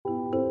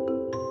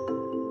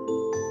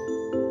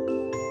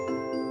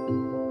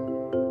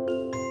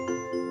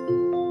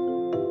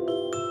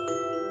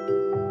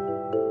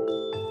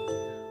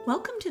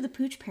Welcome to the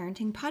Pooch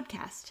Parenting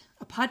Podcast,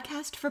 a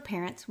podcast for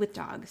parents with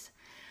dogs.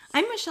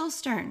 I'm Michelle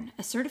Stern,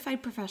 a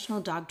certified professional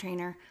dog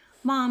trainer,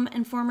 mom,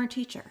 and former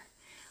teacher.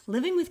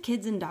 Living with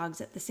kids and dogs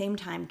at the same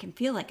time can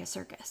feel like a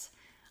circus.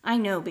 I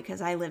know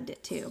because I lived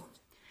it too.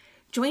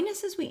 Join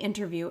us as we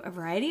interview a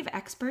variety of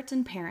experts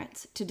and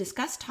parents to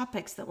discuss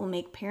topics that will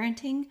make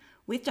parenting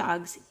with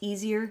dogs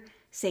easier,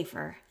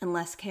 safer, and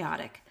less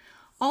chaotic,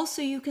 all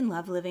so you can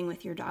love living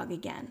with your dog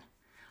again.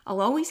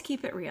 I'll always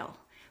keep it real,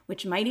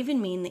 which might even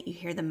mean that you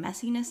hear the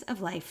messiness of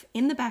life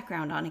in the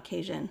background on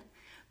occasion,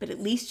 but at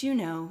least you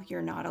know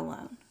you're not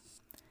alone.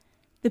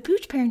 The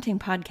Pooch Parenting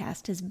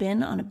Podcast has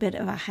been on a bit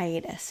of a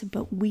hiatus,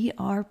 but we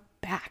are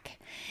back.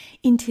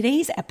 In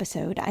today's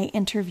episode, I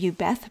interview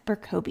Beth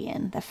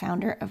Berkobian, the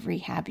founder of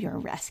Rehab Your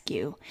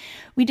Rescue.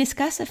 We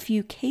discuss a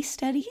few case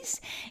studies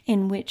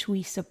in which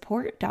we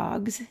support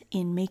dogs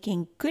in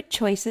making good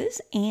choices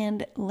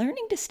and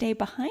learning to stay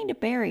behind a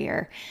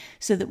barrier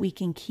so that we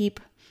can keep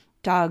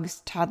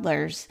dogs,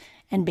 toddlers,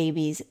 and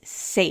babies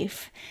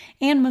safe,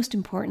 and most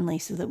importantly,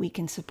 so that we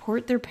can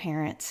support their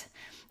parents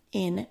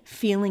in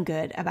feeling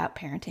good about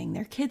parenting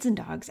their kids and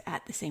dogs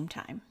at the same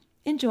time.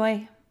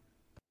 Enjoy.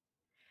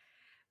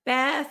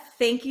 Beth,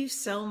 thank you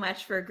so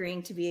much for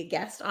agreeing to be a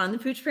guest on the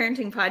Pooch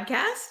Parenting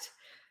Podcast.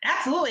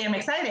 Absolutely. I'm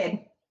excited.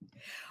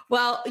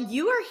 Well,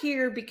 you are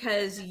here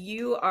because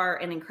you are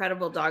an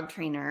incredible dog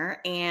trainer,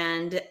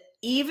 and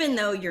even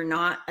though you're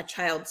not a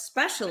child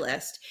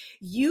specialist,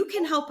 you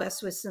can help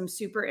us with some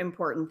super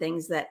important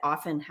things that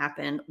often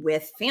happen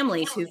with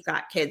families who've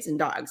got kids and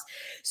dogs.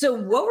 So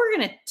what we're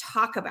going to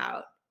talk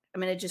about,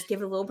 I'm going to just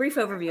give a little brief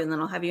overview and then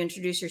I'll have you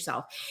introduce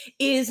yourself,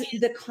 is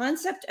the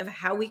concept of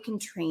how we can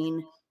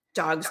train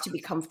dogs to be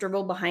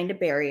comfortable behind a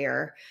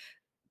barrier,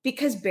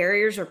 because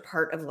barriers are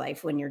part of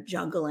life when you're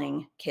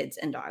juggling kids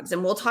and dogs.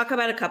 And we'll talk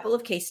about a couple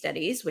of case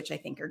studies, which I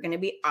think are going to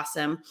be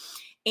awesome.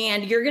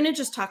 And you're going to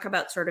just talk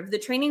about sort of the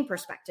training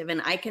perspective,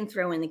 and I can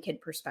throw in the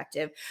kid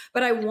perspective,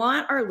 but I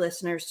want our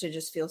listeners to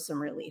just feel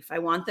some relief. I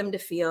want them to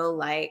feel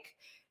like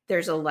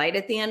there's a light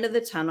at the end of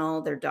the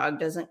tunnel. Their dog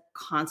doesn't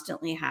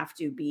constantly have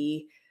to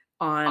be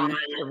on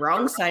the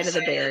wrong side of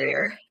the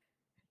barrier.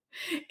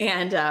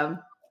 And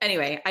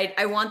anyway,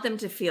 I want them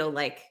to feel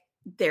like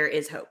there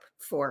is hope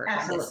for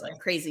this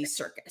crazy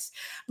circus.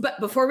 But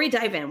before we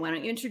dive in, why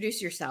don't you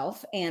introduce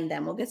yourself and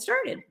then we'll get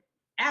started.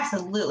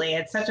 Absolutely.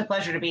 It's such a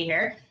pleasure to be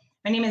here.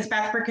 My name is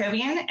Beth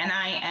Berkobian, and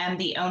I am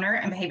the owner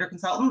and behavior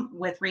consultant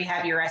with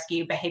Rehab Your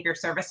Rescue Behavior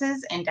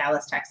Services in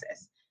Dallas,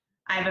 Texas.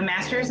 I have a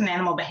master's in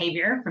animal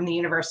behavior from the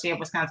University of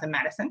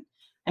Wisconsin-Madison.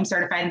 I'm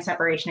certified in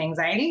separation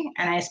anxiety,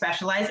 and I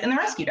specialize in the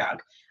rescue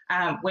dog,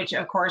 which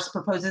of course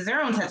proposes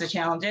their own sets of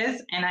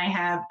challenges. And I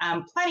have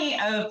plenty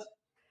of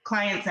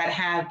clients that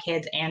have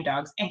kids and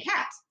dogs and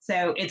cats.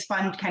 So it's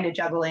fun kind of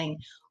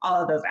juggling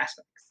all of those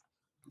aspects.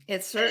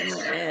 It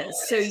certainly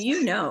is. So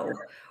you know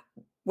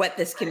what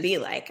this can be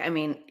like. I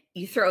mean,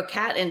 you throw a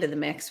cat into the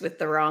mix with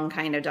the wrong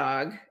kind of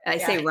dog. I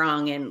say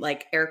wrong in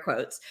like air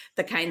quotes,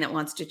 the kind that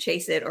wants to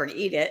chase it or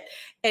eat it.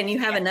 And you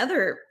have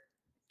another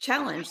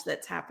challenge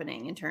that's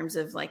happening in terms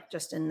of like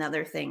just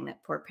another thing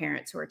that poor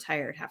parents who are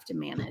tired have to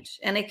manage.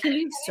 And it can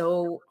be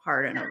so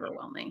hard and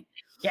overwhelming.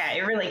 Yeah,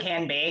 it really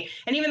can be.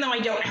 And even though I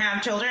don't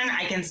have children,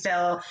 I can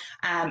still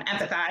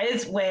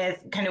empathize with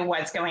kind of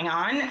what's going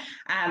on.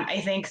 I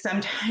think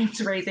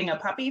sometimes raising a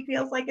puppy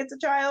feels like it's a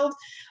child.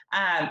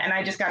 And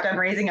I just got done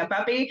raising a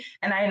puppy,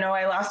 and I know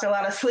I lost a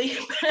lot of sleep.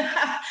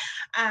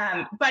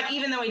 But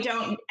even though I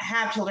don't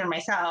have children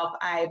myself,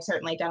 I've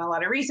certainly done a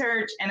lot of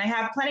research, and I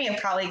have plenty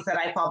of colleagues that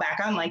I fall back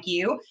on, like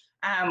you.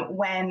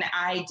 When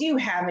I do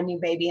have a new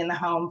baby in the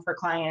home for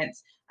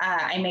clients,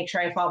 I make sure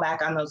I fall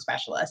back on those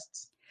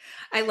specialists.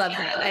 I love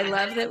that. I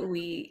love that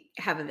we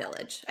have a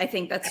village. I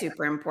think that's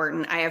super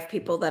important. I have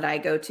people that I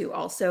go to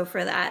also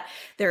for that.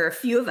 There are a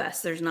few of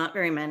us, there's not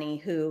very many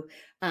who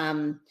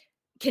can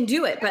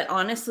do it. But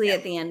honestly,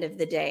 at the end of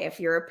the day, if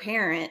you're a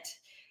parent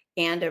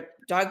and a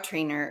dog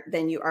trainer,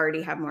 then you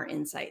already have more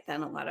insight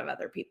than a lot of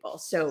other people.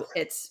 So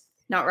it's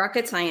not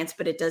rocket science,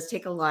 but it does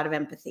take a lot of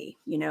empathy.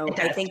 You know,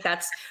 I think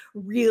that's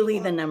really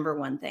the number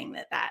one thing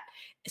that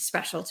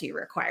specialty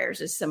requires,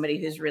 is somebody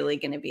who's really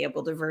going to be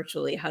able to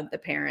virtually hug the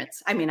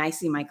parents. I mean, I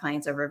see my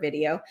clients over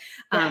video,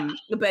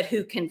 but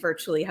who can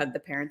virtually hug the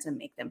parents and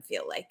make them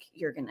feel like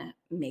you're going to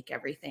make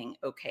everything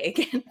okay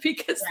again,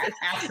 because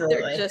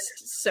they're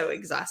just so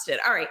exhausted.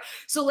 All right.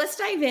 So let's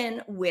dive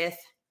in with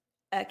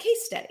a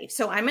case study.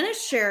 So I'm going to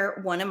share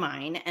one of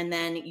mine, and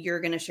then you're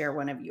going to share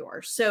one of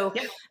yours. So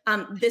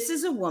this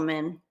is a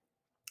woman,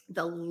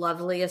 the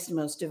loveliest,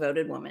 most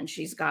devoted woman.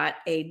 She's got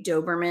a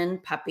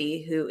Doberman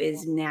puppy who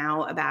is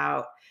now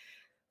about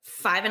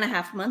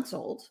 5.5 months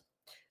old.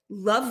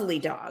 Lovely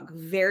dog,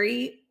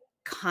 very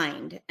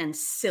kind and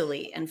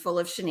silly and full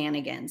of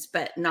shenanigans,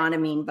 but not a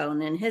mean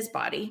bone in his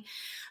body.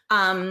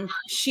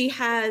 She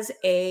has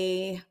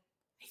I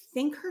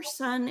think her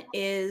son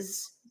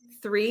is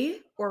 3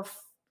 or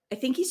I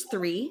think he's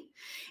 3,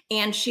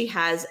 and she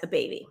has a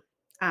baby.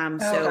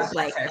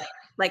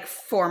 Like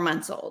 4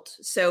 months old.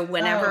 So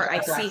whenever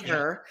I see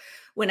her,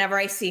 whenever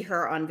I see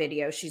her on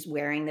video, she's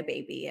wearing the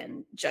baby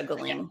and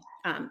juggling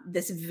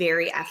this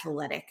very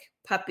athletic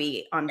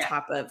puppy on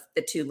top of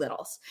the two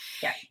littles.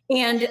 Yeah.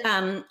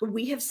 And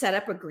we have set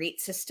up a great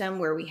system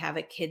where we have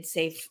a kid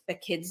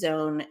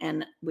zone,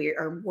 and we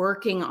are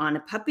working on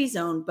a puppy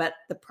zone. But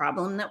the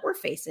problem that we're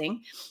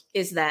facing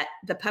is that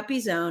the puppy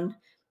zone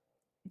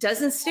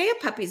doesn't stay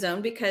a puppy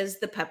zone because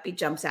the puppy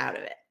jumps out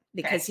of it,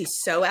 because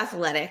he's so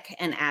athletic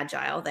and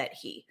agile that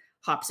he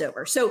hops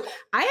over. So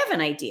I have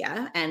an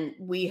idea, and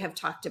we have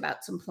talked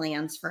about some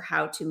plans for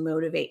how to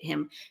motivate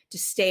him to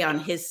stay on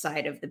his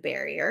side of the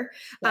barrier.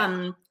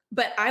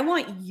 But I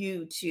want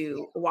you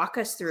to walk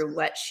us through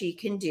what she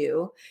can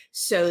do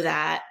so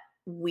that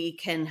we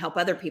can help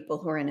other people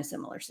who are in a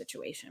similar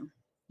situation.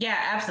 Yeah,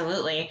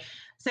 absolutely.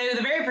 So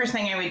the very first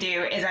thing I would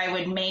do is I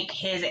would make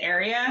his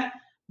area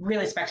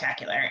really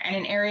spectacular, and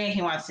an area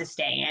he wants to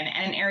stay in,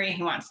 and an area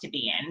he wants to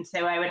be in.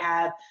 So I would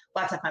have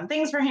lots of fun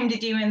things for him to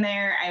do in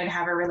there. I would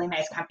have a really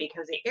nice comfy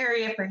cozy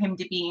area for him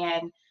to be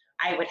in.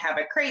 I would have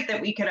a crate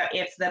that we could,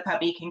 if the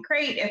puppy can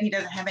crate, if he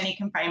doesn't have any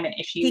confinement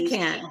issues. He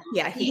can.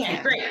 Yeah, he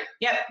can. Great.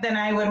 Yep. Then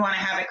I would want to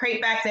have a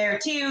crate back there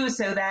too,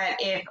 so that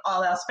if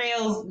all else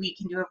fails, we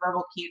can do a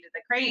verbal cue to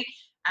the crate,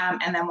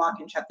 and then lock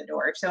and shut the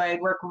door. So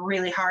I'd work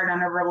really hard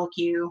on a verbal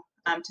cue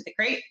to the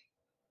crate.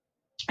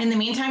 In the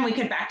meantime, we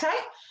could back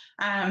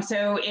tie.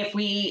 So if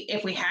we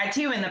had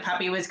to, and the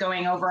puppy was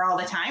going over all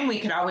the time, we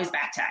could always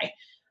back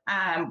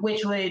tie,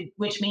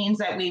 which means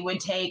that we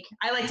would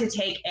I like to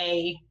take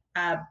a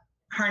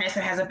harness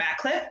that has a back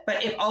clip,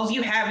 but if all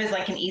you have is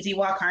like an Easy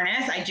Walk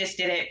harness, I just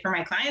did it for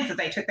my clients, is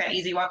I took that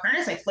Easy Walk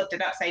harness, I flipped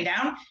it upside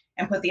down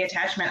and put the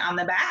attachment on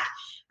the back,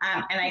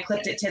 and I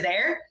clipped it to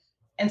there.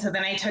 And so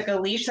then I took a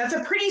leash. That's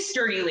a pretty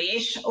sturdy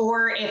leash.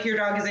 Or if your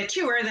dog is a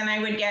chewer, then I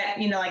would get,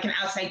 like an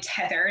outside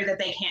tether that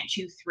they can't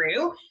chew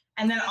through.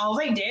 And then all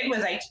I did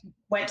was I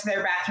went to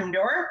their bathroom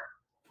door,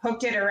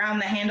 hooked it around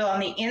the handle on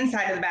the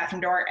inside of the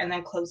bathroom door, and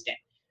then closed it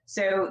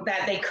so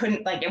that they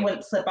couldn't, it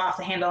wouldn't slip off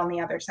the handle on the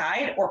other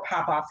side or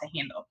pop off the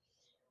handle.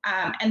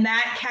 And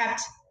that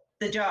kept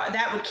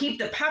that would keep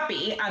the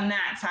puppy on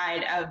that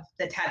side of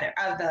the tether,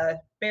 of the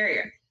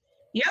barrier.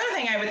 The other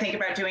thing I would think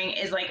about doing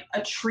is like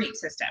a treat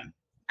system,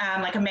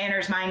 like a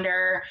manners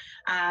minder,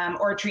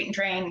 or a treat and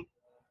train,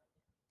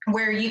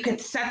 where you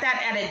could set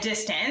that at a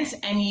distance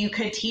and you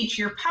could teach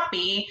your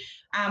puppy,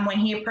 when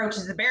he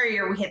approaches the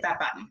barrier, we hit that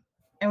button.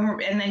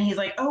 And then he's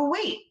like, oh,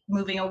 wait,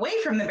 moving away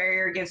from the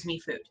barrier gives me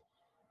food.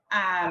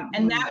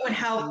 And that would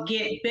help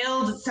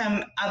build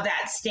some of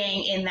that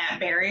staying in that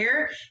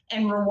barrier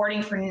and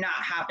rewarding for not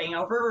hopping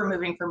over or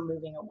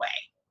moving away.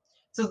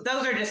 So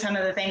those are just some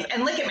of the things.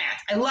 And lick-it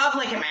mats. I love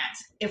lick-it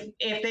mats.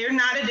 If they're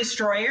not a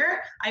destroyer,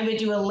 I would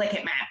do a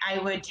lick-it mat. I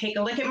would take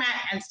a lick-it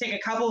mat and stick a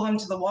couple of them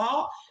to the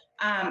wall,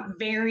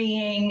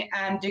 varying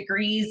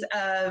degrees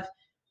of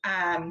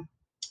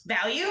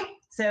value.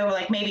 So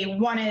like maybe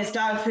one is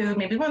dog food,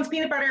 maybe one's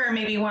peanut butter, or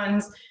maybe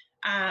one's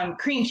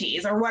cream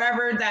cheese, or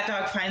whatever that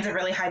dog finds a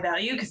really high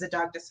value, because the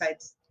dog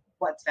decides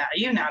what's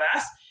value, not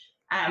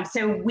us.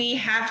 So we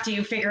have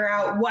to figure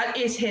out what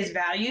is his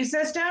value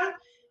system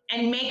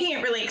and making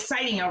it really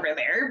exciting over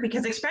there,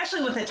 because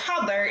especially with a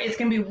toddler, it's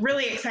going to be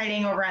really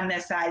exciting over on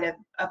this side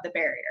of the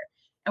barrier.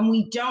 And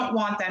we don't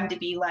want them to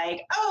be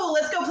like, oh,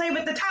 let's go play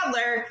with the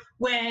toddler,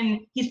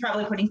 when he's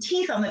probably putting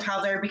teeth on the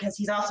toddler because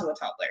he's also a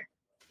toddler.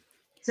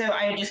 So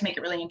I would just make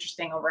it really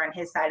interesting over on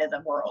his side of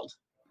the world.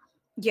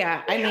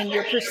 Yeah, I mean,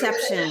 your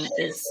perception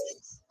is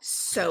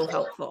so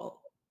helpful,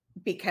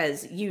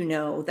 because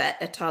that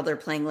a toddler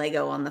playing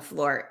Lego on the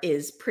floor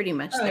is pretty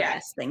much the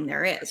best thing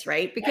there is,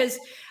 right? Because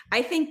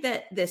I think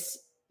that this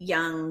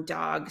young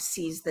dog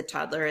sees the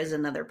toddler as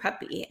another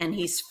puppy, and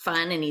he's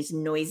fun and he's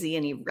noisy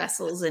and he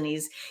wrestles and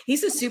he's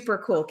a super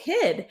cool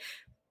kid,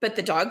 but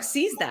the dog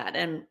sees that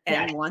and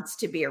wants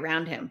to be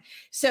around him.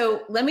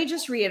 So let me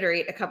just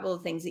reiterate a couple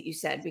of things that you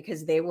said,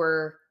 because they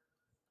were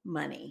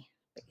money.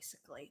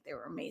 Basically, they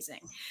were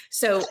amazing.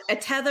 So a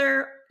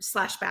tether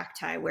 / back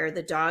tie, where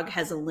the dog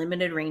has a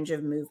limited range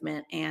of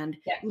movement and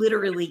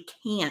literally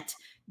can't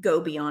go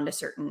beyond a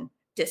certain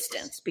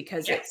distance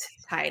because it's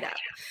tied up.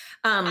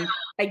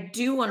 I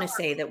do want to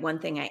say that one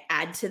thing I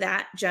add to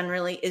that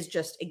generally is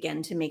just,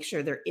 again, to make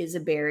sure there is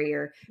a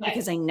barrier,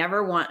 because I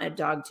never want a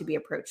dog to be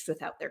approached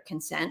without their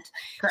consent.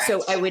 Correct.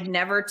 So I would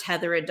never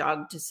tether a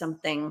dog to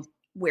something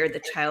where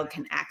the child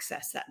can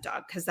access that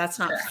dog, because that's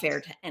not fair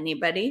to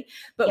anybody.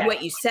 But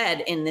what you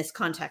said in this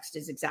context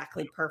is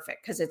exactly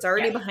perfect, because it's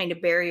already behind a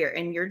barrier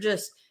and you're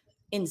just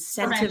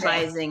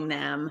incentivizing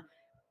them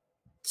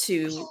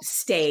to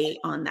stay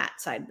on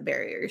that side of the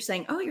barrier. You're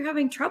saying, oh, you're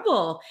having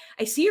trouble.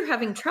 I see you're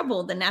having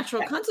trouble. The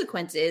natural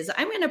consequence is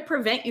I'm going to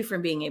prevent you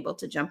from being able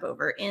to jump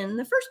over in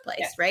the first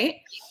place, right?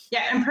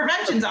 Yeah, and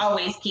prevention's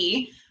always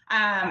key.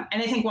 And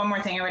I think one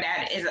more thing I would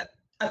add is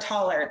a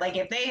taller, like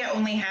if they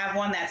only have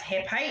one that's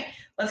hip height,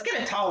 let's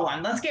get a tall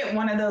one. Let's get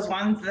one of those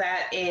ones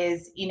that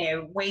is,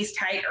 waist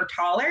height or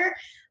taller,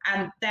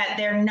 that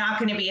they're not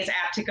going to be as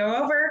apt to go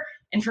over.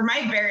 And for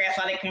my very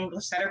athletic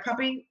English setter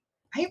puppy,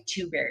 I have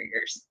two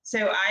barriers.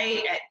 So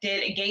I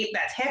did a gait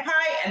that's hip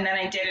high, and then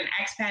I did an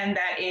X pen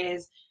that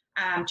is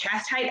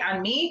chest height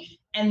on me,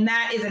 and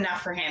that is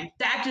enough for him.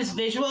 That just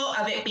visual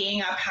of it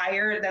being up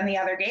higher than the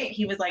other gate,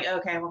 he was like,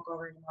 okay, I won't go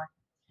over anymore.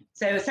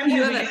 So sometimes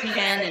you have a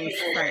pen in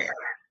front.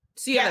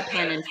 So you have a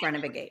pen in front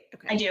of a gate.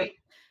 Okay. I do.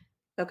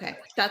 Okay.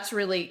 That's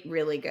really,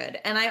 really good.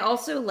 And I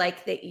also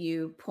like that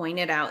you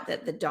pointed out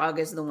that the dog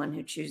is the one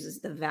who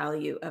chooses the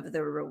value of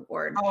the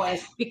reward.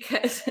 Always.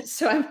 Because,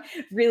 so I'm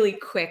really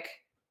quick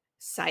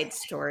side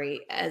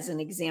story as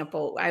an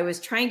example. I was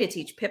trying to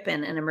teach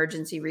Pippin an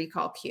emergency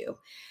recall cue.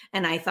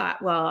 And I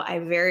thought, well, I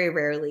very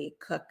rarely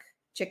cook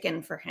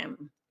chicken for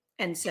him.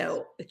 And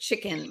so the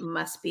chicken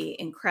must be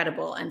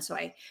incredible. And so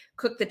I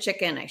cooked the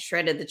chicken, I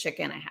shredded the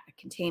chicken, I had a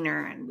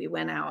container, and we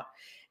went out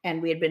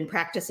and we had been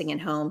practicing at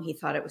home. He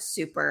thought it was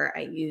super.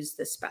 I used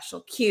the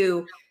special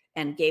cue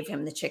and gave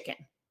him the chicken,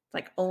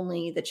 like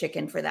only the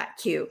chicken for that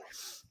cue.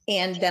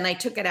 And then I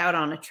took it out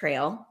on a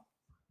trail.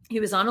 He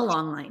was on a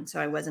long line,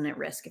 so I wasn't at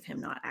risk of him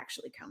not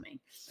actually coming.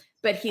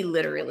 But he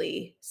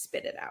literally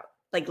spit it out,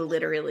 like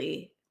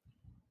literally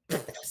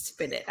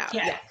spit it out.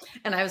 Yeah.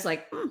 And I was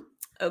like,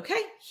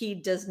 okay, he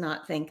does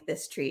not think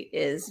this treat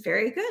is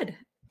very good.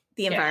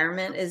 The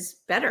environment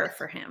is better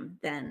for him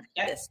than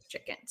this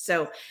chicken.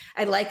 So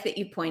I like that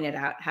you pointed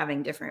out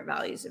having different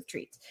values of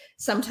treats.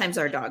 Sometimes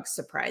our dogs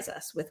surprise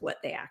us with what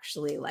they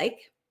actually like.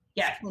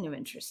 Yeah. It's kind of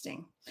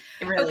interesting.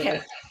 It really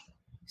is.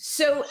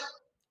 So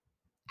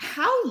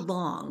how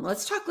long?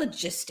 Let's talk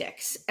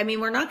logistics. I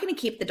mean, we're not going to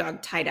keep the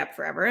dog tied up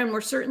forever, and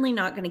we're certainly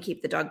not going to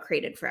keep the dog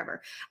crated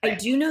forever. Right. I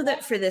do know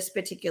that for this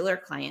particular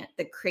client,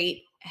 the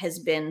crate has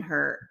been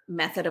her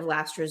method of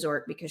last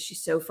resort because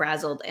she's so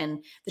frazzled,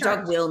 and the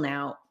dog will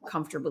now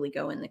comfortably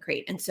go in the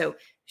crate. And so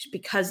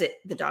because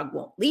the dog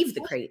won't leave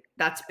the crate,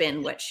 that's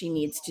been what she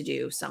needs to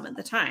do some of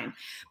the time.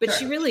 But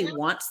she really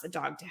wants the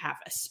dog to have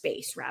a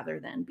space rather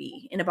than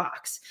be in a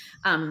box.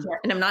 And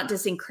I'm not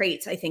dissing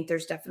crates. I think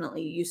there's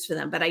definitely use for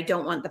them, but I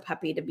don't want the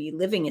puppy to be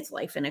living its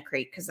life in a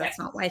crate because that's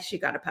not why she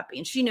got a puppy.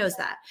 And she knows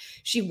that.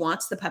 She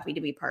wants the puppy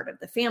to be part of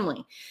the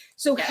family.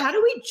 So how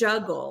do we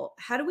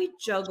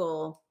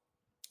juggle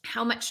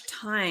how much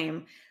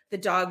time the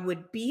dog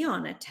would be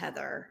on a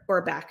tether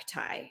or back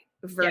tie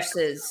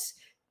versus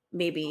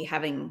maybe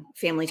having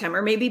family time,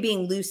 or maybe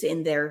being loose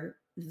in their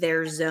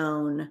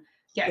zone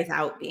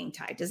without being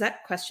tied? Does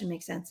that question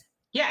make sense?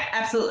 Yeah,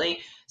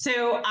 absolutely.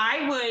 So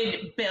I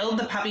would build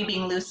the puppy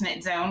being loose in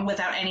its zone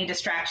without any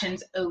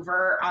distractions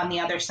over on the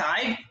other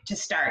side to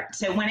start.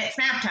 So when it's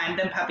nap time,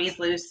 then puppy's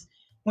loose.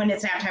 When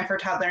it's nap time for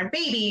toddler and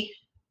baby,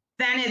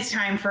 then it's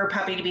time for a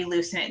puppy to be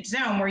loose in its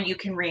zone where you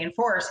can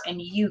reinforce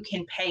and you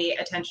can pay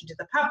attention to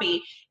the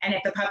puppy. And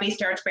if the puppy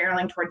starts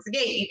barreling towards the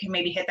gate, you can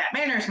maybe hit that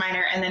manners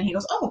minor, and then he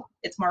goes, oh,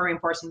 it's more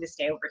reinforcing to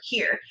stay over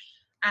here.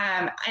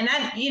 And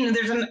then,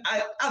 there's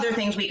other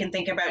things we can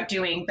think about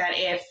doing, that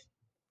if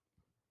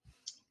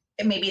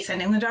maybe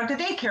sending the dog to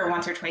daycare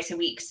once or twice a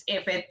week,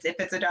 if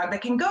it's a dog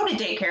that can go to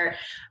daycare,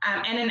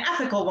 and an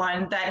ethical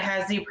one that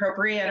has the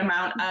appropriate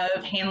amount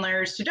of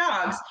handlers to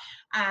dogs,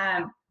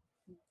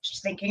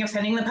 just thinking of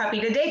sending the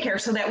puppy to daycare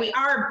so that we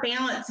are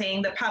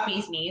balancing the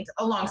puppy's needs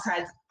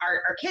alongside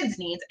our kids'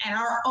 needs and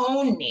our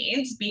own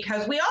needs,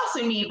 because we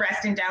also need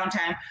rest and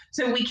downtime.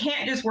 So we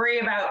can't just worry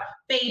about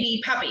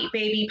baby puppy.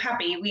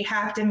 We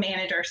have to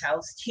manage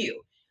ourselves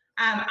too.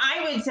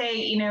 I would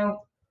say,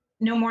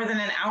 no more than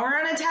an hour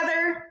on a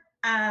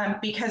tether,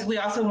 because we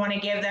also want to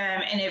give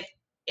them, and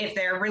if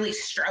they're really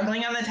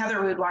struggling on the tether,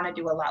 we would want to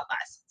do a lot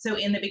less. So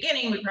in the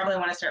beginning, we probably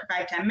want to start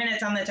 5-10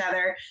 minutes on the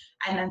tether,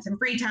 and then some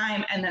free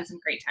time, and then some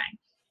crate time.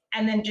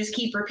 And then just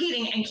keep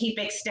repeating and keep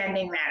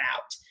extending that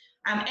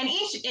out. And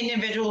each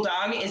individual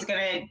dog is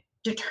going to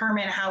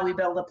determine how we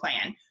build a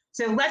plan.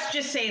 So let's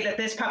just say that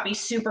this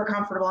puppy's super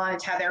comfortable on a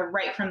tether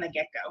right from the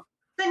get-go.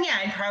 Then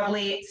I'd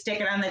probably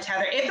stick it on the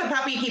tether. If the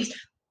puppy keeps,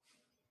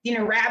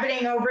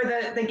 rabbiting over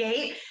the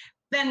gate,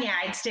 then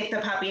I'd stick the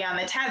puppy on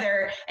the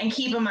tether and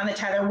keep him on the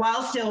tether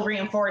while still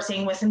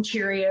reinforcing with some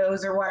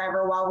Cheerios or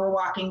whatever while we're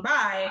walking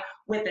by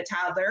with the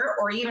toddler.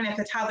 Or even if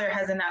the toddler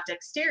has enough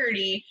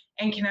dexterity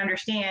and can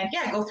understand,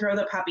 go throw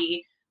the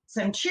puppy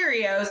some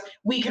Cheerios,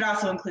 we could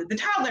also include the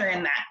toddler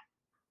in that.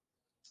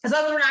 As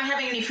long as we're not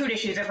having any food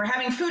issues. If we're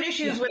having food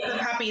issues with the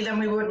puppy, then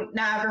we would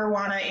never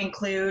want to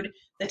include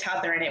the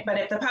toddler in it. But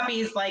if the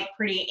puppy's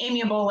pretty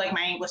amiable, like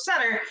my English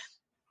setter,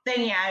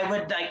 then I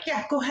would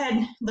go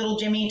ahead, little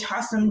Jimmy,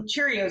 toss some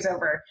Cheerios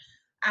over.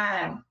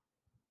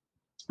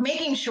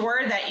 Making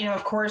sure that,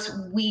 of course,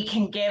 we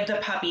can give the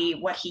puppy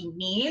what he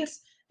needs,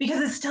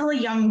 because it's still a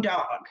young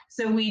dog.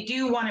 So we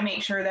do want to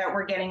make sure that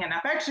we're getting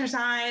enough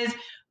exercise,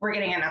 we're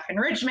getting enough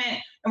enrichment,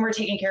 and we're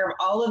taking care of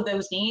all of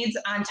those needs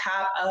on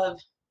top of,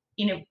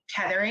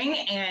 tethering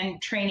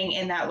and training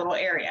in that little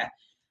area.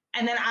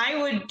 And then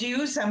I would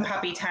do some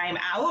puppy time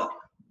out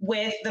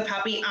with the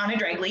puppy on a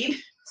drag lead.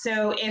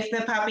 So if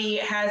the puppy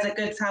has a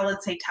good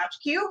solid, say, touch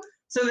cue,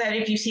 so that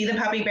if you see the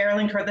puppy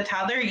barreling toward the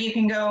toddler, you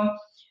can go,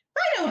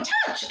 Fido,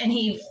 touch, and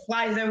he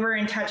flies over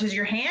and touches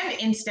your hand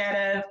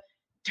instead of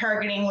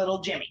targeting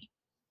little Jimmy.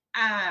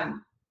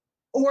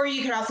 Or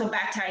you could also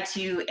back tie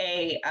to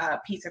a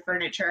piece of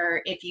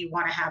furniture if you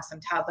want to have some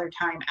toddler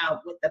time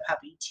out with the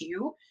puppy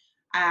too.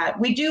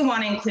 We do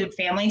want to include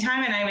family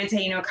time, and I would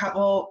say, a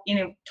couple,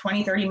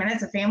 20, 30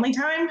 minutes of family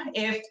time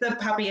if the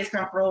puppy is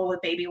comfortable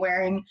with baby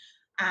wearing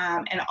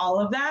and all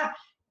of that.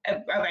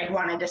 I'd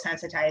want to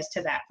desensitize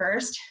to that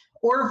first.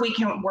 Or if we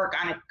can work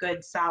on a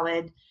good,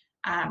 solid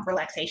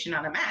relaxation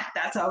on a mat,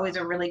 that's always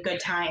a really good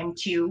time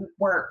to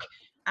work.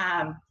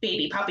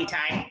 Baby puppy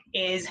time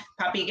is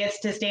puppy gets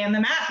to stay on the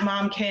mat.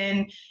 Mom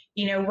can,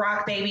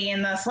 rock baby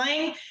in the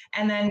sling,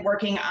 and then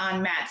working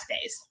on mat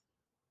stays.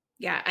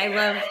 Yeah, I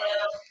love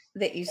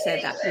that you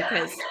said that,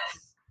 because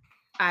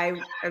I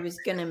was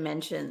going to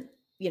mention,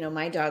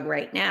 my dog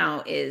right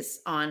now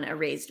is on a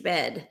raised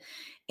bed,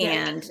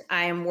 and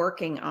I am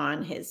working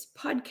on his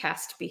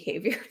podcast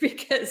behavior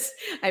because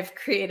I've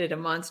created a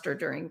monster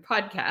during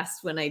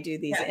podcasts when I do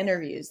these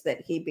interviews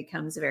that he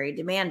becomes very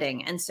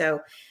demanding. And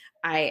so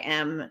I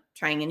am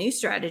trying a new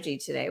strategy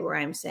today where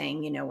I'm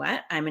saying, you know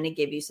what, I'm going to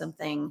give you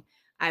something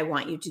I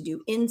want you to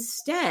do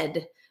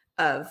instead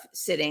of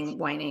sitting,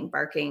 whining,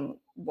 barking,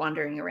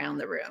 wandering around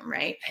the room,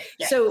 right?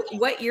 Yeah. So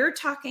what you're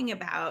talking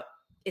about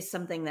is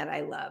something that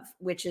I love,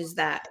 which is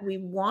that we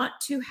want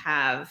to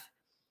have,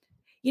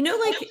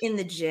 like in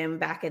the gym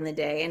back in the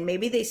day, and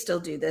maybe they still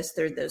do this,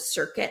 there are those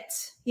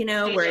circuits,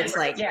 where it's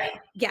like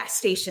gas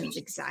stations.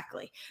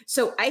 Exactly.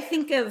 So I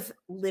think of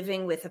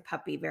living with a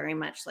puppy very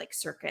much like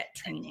circuit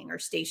training or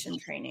station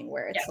training,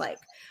 where it's like,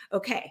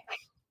 okay,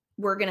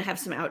 we're going to have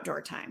some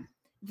outdoor time.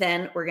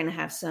 Then we're going to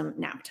have some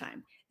nap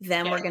time.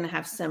 Then we're going to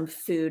have some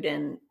food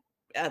and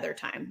other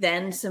time,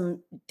 then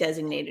some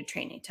designated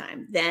training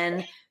time,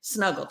 then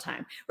snuggle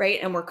time, right?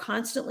 And we're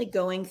constantly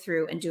going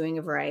through and doing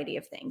a variety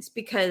of things,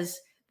 because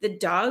the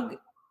dog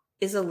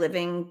is a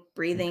living,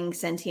 breathing,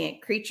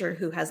 sentient creature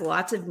who has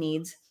lots of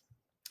needs,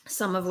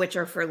 some of which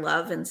are for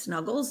love and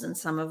snuggles, and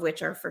some of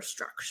which are for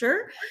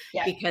structure.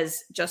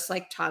 Because just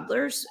like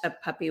toddlers, a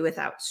puppy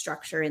without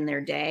structure in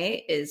their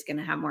day is going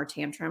to have more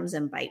tantrums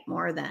and bite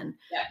more than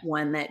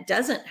one that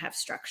doesn't have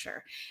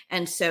structure.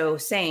 And so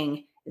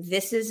saying,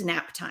 this is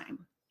nap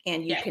time,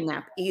 and you can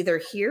nap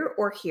either here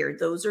or here.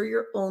 Those are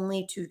your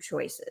only two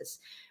choices,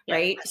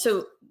 right?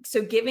 So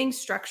giving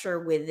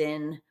structure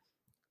within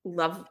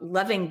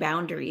loving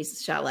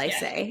boundaries, shall I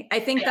say.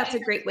 I think that's a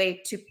great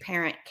way to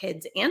parent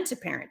kids and to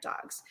parent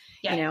dogs,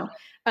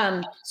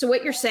 So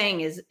what you're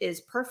saying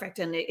is perfect,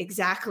 and it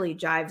exactly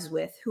jives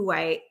with who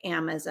I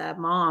am as a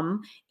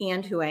mom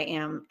and who I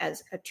am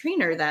as a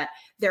trainer, that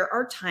there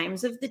are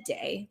times of the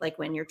day, like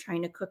when you're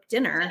trying to cook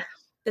dinner,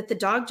 that the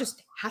dog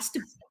just has to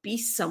be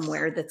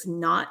somewhere that's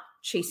not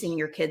chasing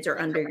your kids or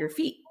under your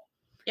feet.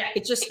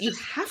 It's just, you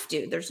have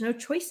to, there's no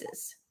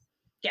choices.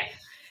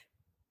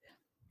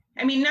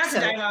 I mean, not to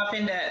dive off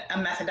into a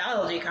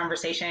methodology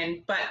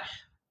conversation, but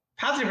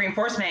positive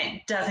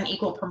reinforcement doesn't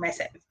equal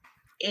permissive.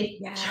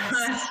 It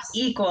just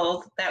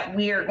equals that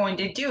we are going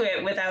to do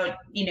it without,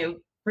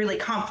 really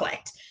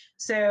conflict.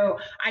 So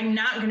I'm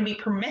not going to be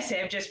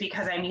permissive just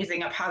because I'm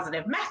using a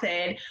positive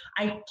method.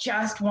 I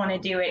just want to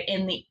do it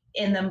in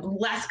the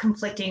less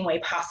conflicting way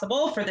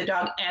possible for the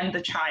dog and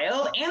the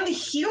child and the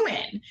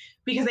human,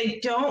 because I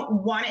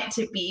don't want it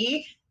to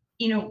be,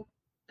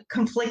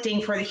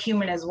 conflicting for the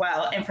human as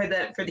well, and for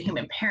the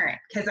human parent,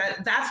 because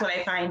that's what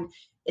I find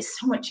is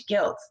so much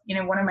guilt.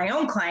 One of my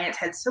own clients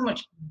had so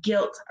much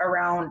guilt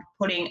around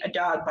putting a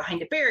dog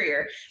behind a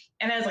barrier,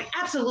 and I was like,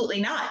 absolutely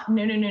not.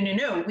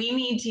 No. We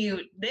need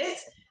to.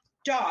 This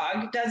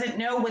dog doesn't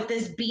know what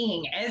this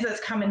being is that's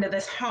come into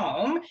this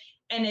home,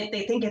 and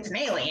they think it's an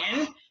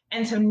alien,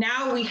 and so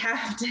now we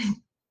have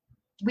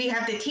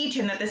to teach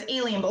him that this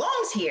alien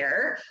belongs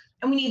here.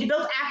 And we need to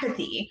build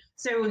apathy.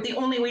 So the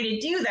only way to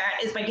do that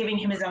is by giving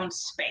him his own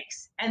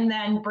space, and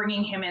then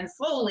bringing him in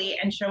slowly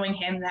and showing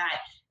him that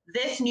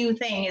this new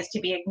thing is to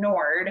be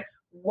ignored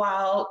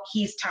while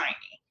he's tiny.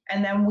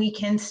 And then we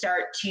can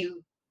start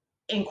to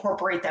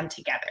incorporate them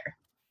together.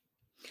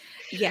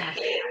 Yeah,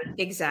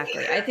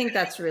 exactly. I think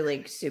that's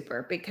really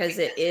super, because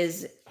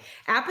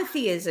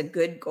apathy is a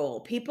good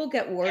goal. People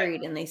get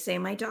worried and they say,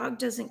 my dog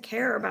doesn't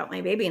care about my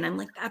baby. And I'm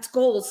like, that's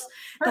goals.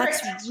 Perfect.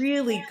 That's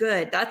really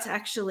good. That's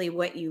actually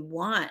what you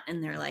want.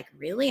 And they're like,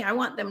 really? I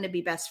want them to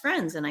be best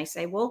friends. And I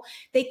say, well,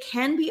 they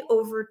can be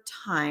over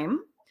time,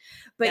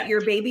 but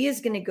your baby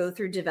is going to go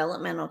through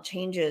developmental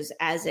changes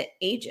as it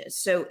ages.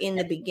 So in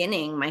the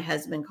beginning, my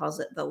husband calls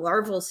it the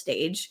larval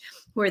stage,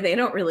 where they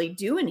don't really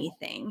do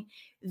anything.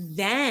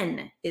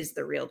 Then is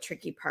the real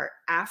tricky part,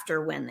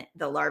 after when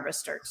the larva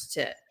starts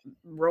to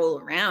roll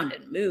around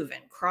and move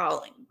and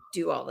crawl and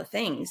do all the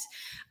things.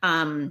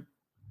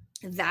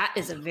 That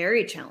is a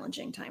very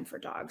challenging time for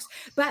dogs.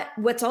 But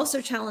what's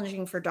also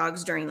challenging for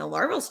dogs during the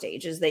larval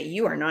stage is that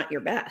you are not your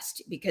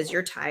best, because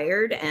you're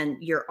tired and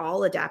you're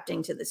all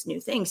adapting to this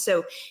new thing.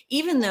 So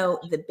even though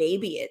the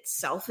baby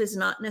itself is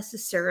not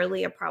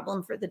necessarily a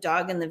problem for the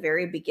dog in the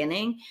very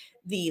beginning,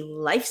 the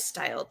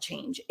lifestyle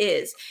change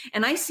is.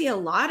 And I see a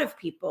lot of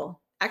people,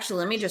 actually,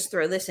 let me just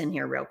throw this in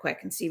here real quick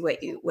and see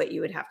what you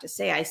would have to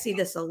say. I see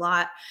this a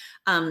lot,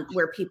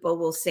 where people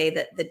will say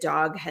that the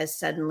dog has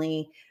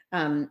suddenly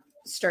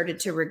started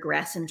to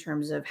regress in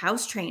terms of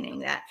house training.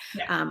 That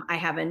Yeah. I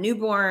have a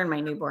newborn, my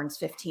newborn's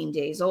 15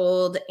 days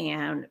old,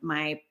 and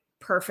my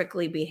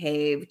perfectly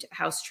behaved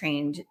house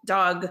trained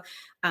dog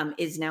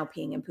is now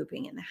peeing and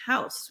pooping in the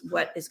house.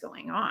 What is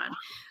going on?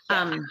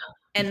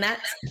 And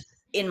that's,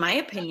 in my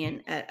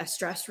opinion, a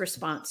stress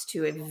response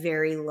to a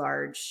very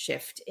large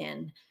shift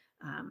in,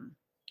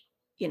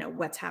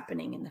 what's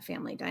happening in the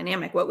family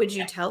dynamic. What would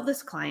you tell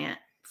this client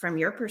from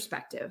your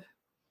perspective?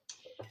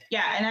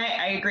 Yeah, and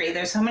I agree.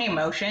 There's so many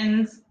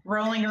emotions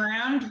rolling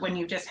around when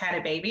you've just had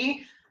a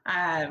baby.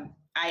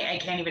 I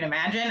can't even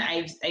imagine.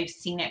 I've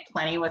seen it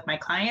plenty with my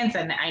clients,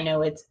 and I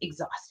know it's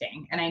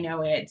exhausting, and I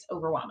know it's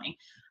overwhelming.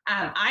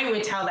 I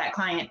would tell that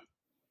client,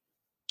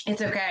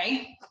 it's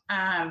okay.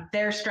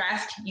 They're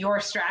stressed. You're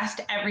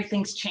stressed.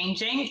 Everything's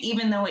changing,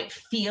 even though it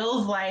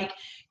feels like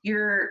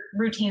your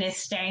routine is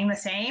staying the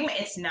same.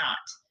 It's not.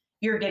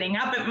 You're getting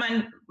up at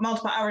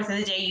multiple hours of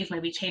the day. You've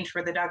maybe changed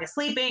where the dog is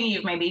sleeping.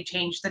 You've maybe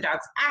changed the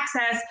dog's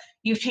access.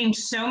 You've changed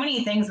so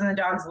many things in the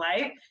dog's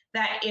life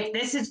that if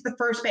this is the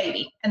first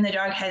baby and the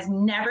dog has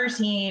never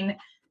seen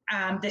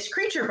this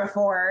creature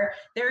before,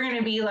 they're going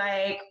to be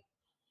like,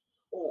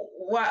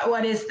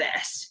 what is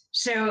this?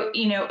 So,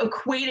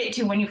 equate it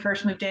to when you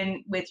first moved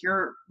in with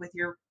your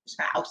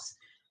spouse.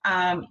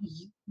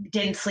 You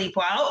didn't sleep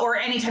well, or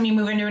anytime you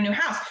move into a new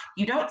house,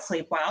 you don't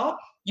sleep well.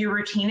 Your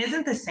routine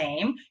isn't the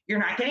same. You're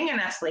not getting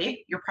enough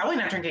sleep. You're probably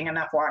not drinking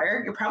enough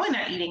water. You're probably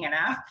not eating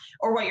enough,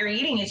 or what you're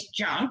eating is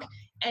junk,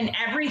 and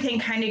everything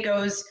kind of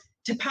goes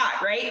to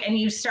pot, right? And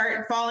you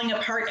start falling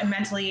apart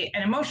mentally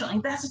and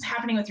emotionally. That's what's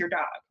happening with your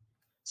dog.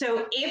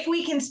 So if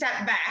we can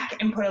step back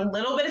and put a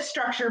little bit of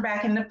structure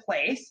back into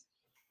place,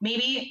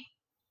 maybe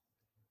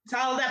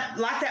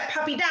lock that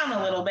puppy down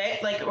a little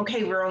bit. Like,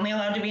 okay, we're only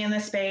allowed to be in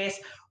this space.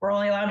 We're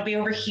only allowed to be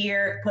over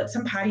here. Put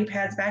some potty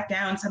pads back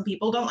down. Some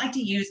people don't like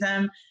to use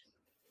them.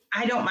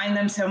 I don't mind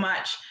them so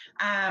much.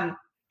 And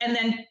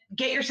then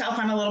get yourself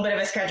on a little bit of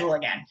a schedule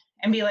again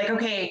and be like,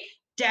 okay,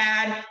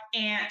 dad,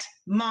 aunt,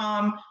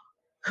 mom,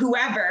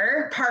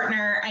 whoever,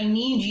 partner, I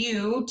need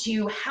you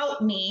to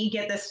help me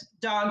get this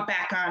dog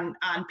back on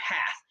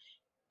path.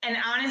 And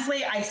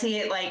honestly, I see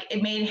it like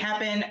it may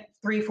happen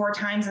 3-4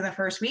 times in the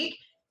first week.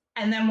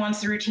 And then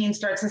once the routine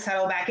starts to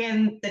settle back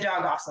in, the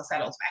dog also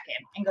settles back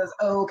in and goes,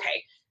 oh,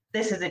 okay,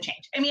 this is a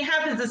change. I mean, it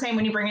happens the same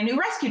when you bring a new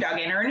rescue dog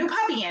in or a new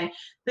puppy in.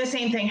 The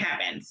same thing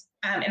happens.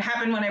 It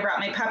happened when I brought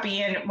my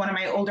puppy in. One of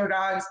my older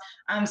dogs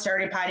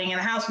started pottying in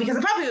the house because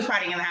the puppy was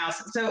pottying in the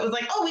house. So it was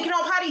like, oh, we can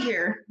all potty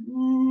here.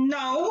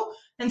 No.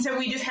 And so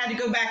we just had to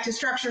go back to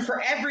structure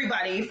for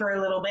everybody for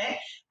a little bit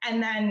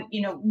and then,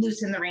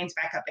 loosen the reins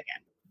back up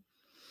again.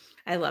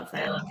 I love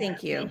that.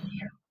 Thank you.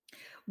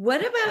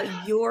 What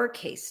about your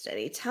case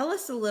study? Tell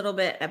us a little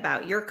bit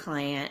about your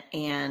client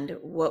and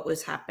what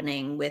was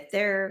happening with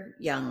their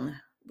young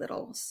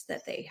littles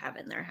that they have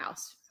in their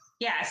house.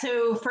 Yeah,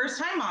 so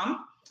first-time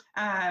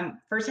mom,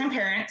 first-time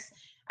parents.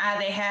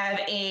 They have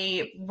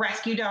a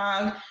rescue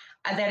dog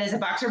that is a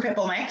Boxer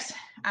Pitbull mix.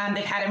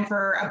 They've had him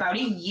for about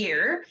a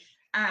year.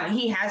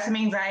 He has some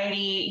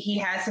anxiety. He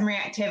has some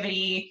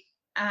reactivity.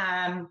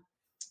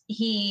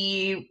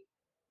 He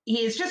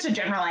is just a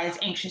generalized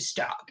anxious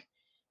dog.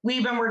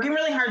 We've been working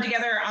really hard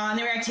together on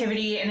the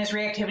reactivity and his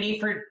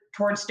reactivity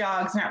towards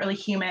dogs, not really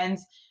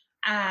humans.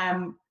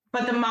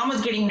 But the mom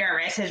was getting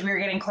nervous as we were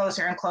getting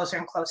closer and closer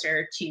and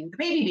closer to the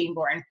baby being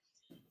born.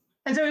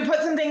 And so we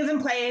put some things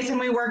in place and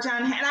we worked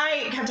on, and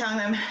I kept telling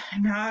them,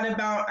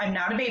 I'm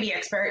not a baby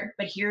expert,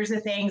 but here's the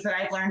things that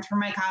I've learned from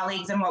my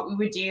colleagues and what we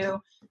would do.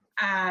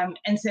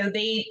 And so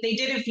they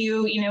did a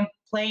few,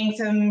 playing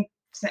some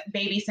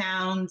baby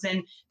sounds,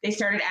 and they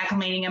started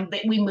acclimating him.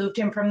 We moved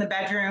him from the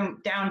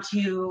bedroom down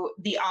to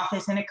the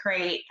office in a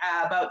crate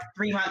about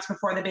 3 months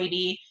before the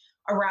baby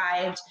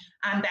arrived.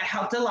 That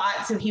helped a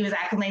lot. So he was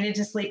acclimated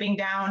to sleeping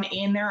down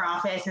in their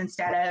office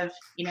instead of,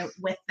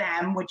 with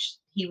them, which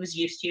he was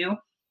used to.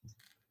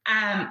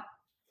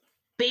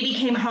 Baby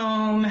came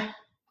home,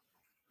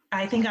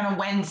 I think on a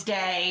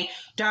Wednesday.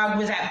 Dog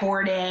was at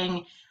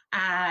boarding.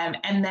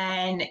 And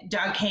then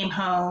dog came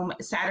home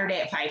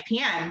Saturday at 5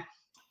 p.m.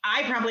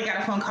 I probably got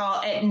a phone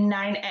call at 8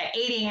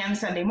 a.m.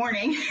 Sunday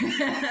morning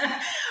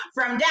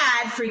from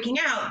dad freaking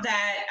out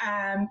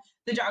that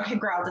the dog had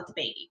growled at the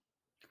baby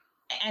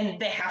and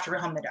they have to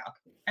rehome the dog.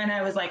 And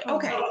I was like,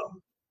 okay,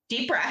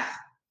 deep breath.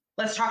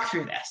 Let's talk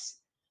through this.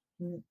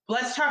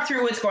 Let's talk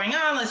through what's going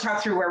on. Let's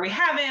talk through where we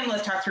have him.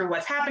 Let's talk through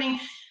what's happening.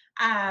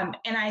 And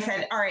I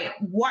said, all right,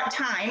 what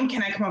time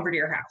can I come over to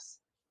your house?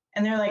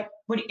 And they're like,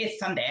 it's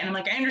Sunday. And I'm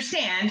like, I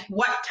understand.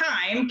 What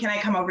time can I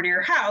come over to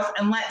your house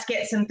and let's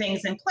get some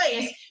things in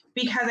place,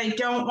 because I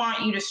don't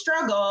want you to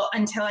struggle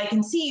until I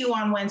can see you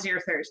on Wednesday or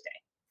Thursday.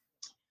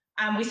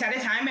 We set a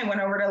time. I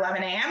went over to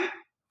 11 a.m.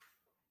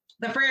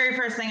 The very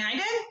first thing I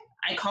did,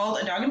 I called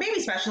a dog and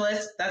baby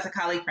specialist. That's a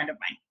colleague friend of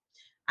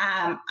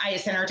mine. I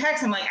sent her a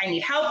text. I'm like, I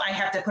need help. I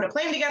have to put a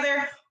plan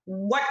together.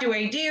 What do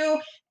I do?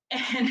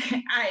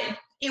 And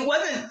it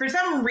wasn't, for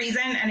some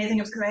reason, and I think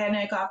it was because I hadn't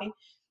had coffee,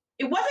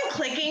 it wasn't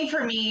clicking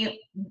for me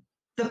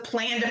the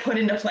plan to put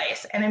into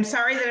place. And I'm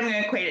sorry that I'm going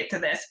to equate it to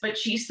this, but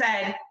she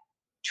said,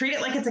 treat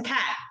it like it's a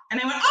cat. And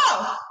I went,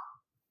 oh,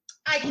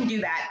 I can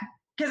do that.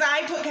 Because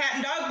I put cat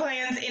and dog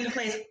plans into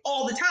place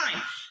all the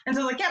time. And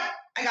so I was like, yep,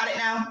 I got it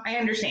now. I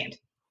understand.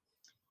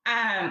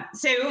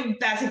 So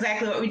that's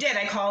exactly what we did.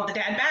 I called the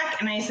dad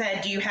back and I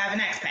said, do you have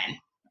an X pen,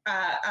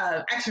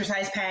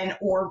 exercise pen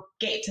or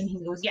gates? And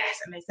he goes, yes.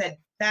 And I said,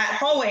 that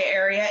hallway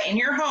area in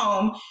your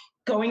home,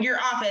 going to your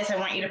office, I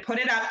want you to put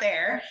it up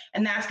there.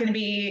 And that's going to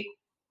be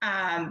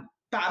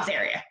Bob's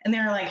area. And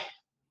they're like,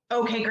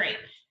 okay, great.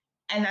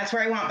 And that's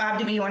where I want Bob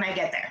to be when I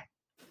get there.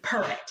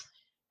 Perfect.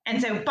 And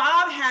so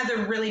Bob has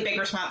a really big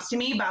response to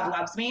me. Bob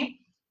loves me.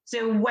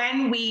 So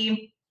when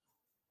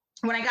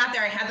I got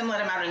there, I had them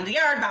let him out in the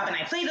yard. Bob and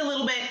I played a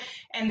little bit,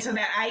 and so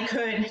that I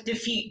could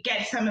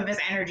get some of his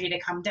energy to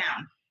come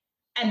down.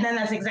 And then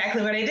that's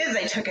exactly what I did. Is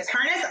I took his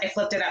harness, I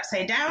flipped it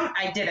upside down.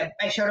 I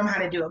showed him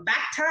how to do a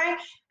back tie,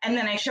 and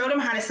then I showed him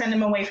how to send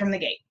him away from the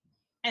gate.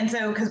 And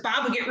so, because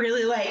Bob would get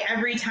really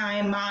every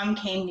time mom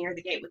came near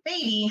the gate with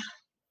baby,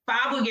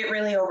 Bob would get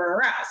really over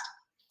aroused.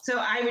 So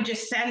I would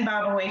just send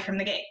Bob away from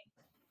the gate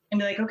and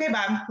be like, okay,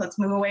 Bob, let's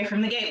move away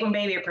from the gate when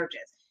baby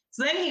approaches.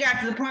 So then he got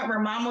to the point where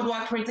mom would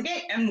walk towards the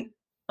gate and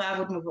Bob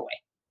would move away.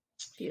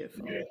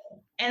 Beautiful.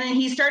 And then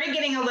he started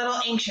getting a little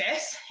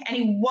anxious and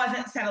he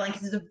wasn't settling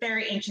because he's a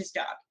very anxious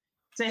dog.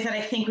 So I said,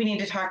 I think we need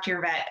to talk to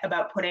your vet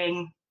about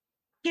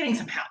getting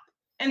some help.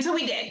 And so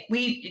we did.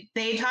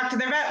 They talked to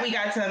their vet. We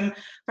got some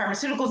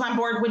pharmaceuticals on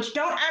board, which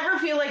don't ever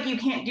feel like you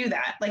can't do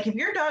that. Like if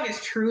your dog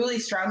is truly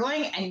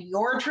struggling and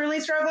you're truly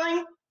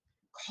struggling,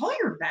 call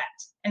your vet.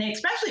 And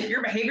especially if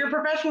your behavior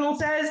professional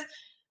says,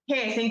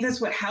 hey, I think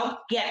this would help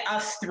get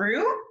us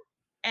through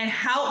and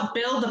help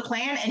build a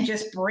plan and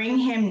just bring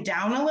him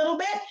down a little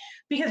bit,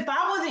 because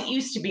Bob wasn't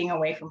used to being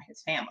away from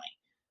his family.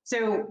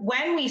 So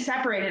when we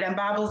separated him,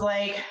 Bob was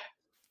like,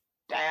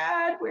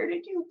 Dad, where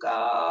did you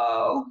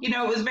go?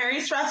 It was very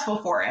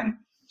stressful for him.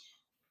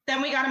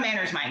 Then we got a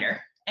manners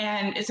minder.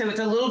 And so it's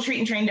a little treat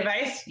and train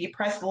device. You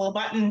press the little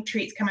button,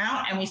 treats come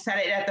out, and we set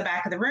it at the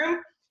back of the room.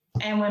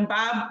 And when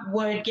Bob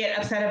would get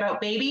upset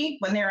about baby,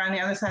 when they were on the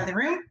other side of the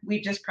room, we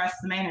just pressed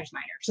the manners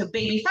minder. So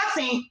baby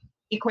fussing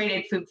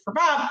equated food for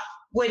Bob,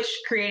 which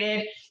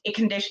created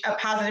a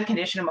positive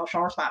conditioned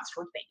emotional response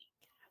towards baby.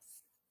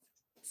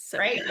 So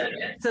right? Good.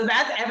 So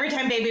that's every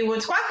time baby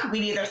would squawk,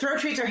 we'd either throw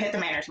treats or hit the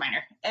manners minder.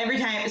 Every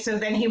time. So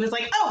then he was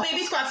like, oh,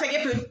 baby squawks, I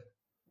get food.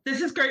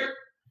 This is great.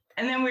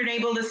 And then we were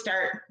able to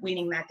start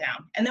weaning that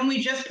down. And then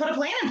we just put a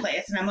plan in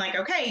place. And I'm like,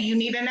 okay, you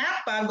need a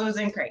nap, Bob goes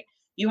in crate.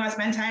 You want to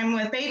spend time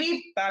with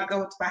baby, Bob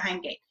goes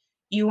behind gate.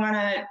 You want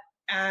to,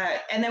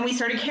 and then we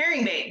started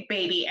carrying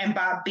baby and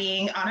Bob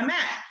being on a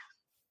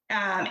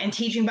mat. And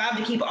teaching Bob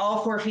to keep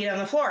all 4 feet on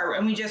the floor.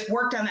 And we just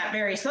worked on that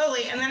very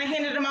slowly. And then I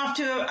handed him off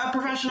to a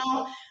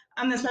professional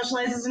that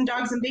specializes in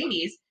dogs and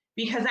babies,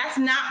 because that's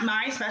not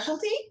my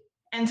specialty.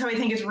 And so I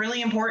think it's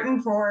really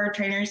important for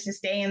trainers to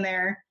stay in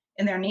their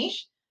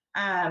niche.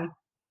 And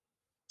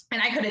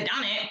I could have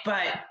done it,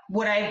 but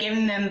would I have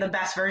given them the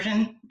best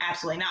version?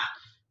 Absolutely not.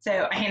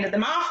 So I handed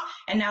them off,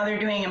 and now they're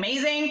doing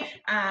amazing.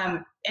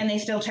 And they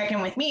still check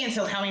in with me and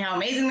still tell me how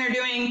amazing they're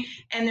doing.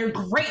 And they're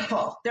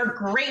grateful. They're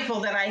grateful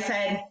that I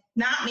said,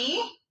 not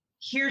me,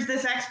 here's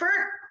this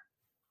expert,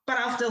 but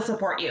I'll still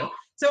support you.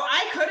 So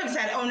I could have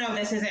said, oh no,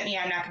 this isn't me,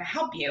 I'm not going to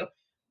help you.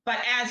 But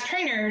as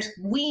trainers,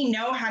 we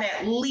know how to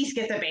at least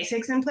get the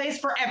basics in place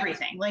for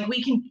everything. Like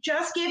we can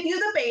just give you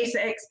the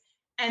basics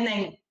and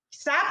then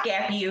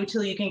stopgap you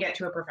till you can get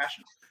to a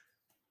professional.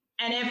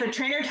 And if a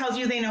trainer tells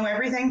you they know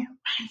everything, run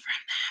from them.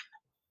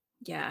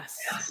 Yes.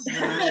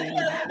 Run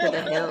for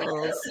the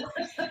hills.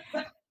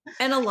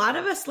 And a lot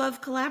of us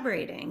love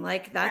collaborating.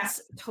 Like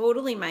that's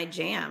totally my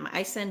jam.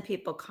 I send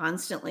people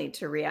constantly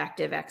to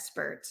reactive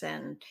experts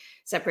and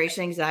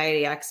separation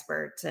anxiety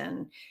experts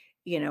and,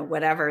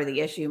 whatever the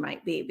issue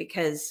might be,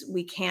 because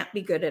we can't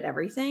be good at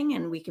everything,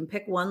 and we can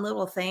pick one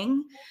little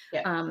thing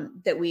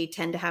that we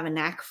tend to have a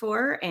knack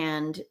for,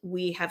 and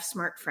we have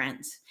smart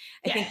friends.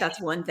 I think that's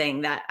one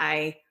thing that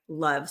I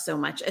love so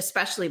much,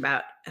 especially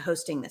about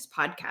hosting this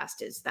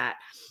podcast, is that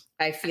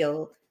I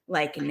feel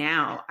like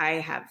now I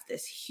have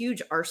this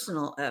huge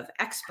arsenal of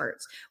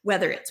experts,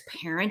 whether it's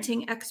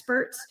parenting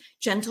experts,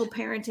 gentle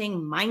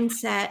parenting,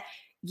 mindset,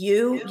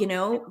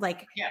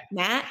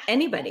 Matt,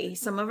 anybody.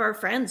 Some of our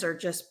friends are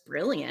just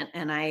brilliant.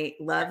 And I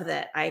love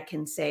that I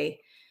can say,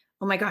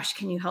 oh my gosh,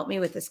 can you help me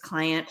with this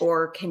client?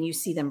 Or can you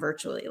see them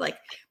virtually? Like,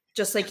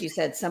 just like you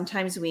said,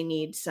 sometimes we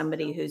need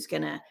somebody who's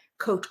going to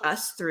coach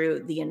us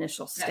through the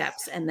initial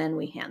steps, and then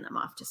we hand them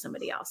off to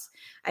somebody else.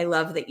 I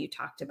love that you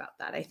talked about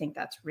that. I think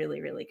that's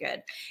really, really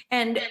good.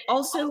 And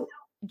also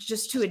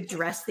just to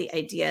address the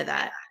idea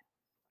that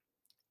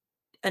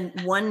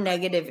one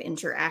negative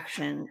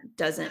interaction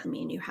doesn't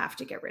mean you have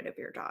to get rid of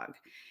your dog.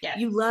 Yes.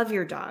 You love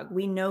your dog.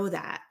 We know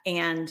that.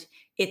 And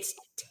it's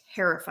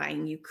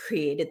terrifying. You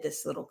created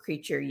this little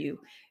creature. You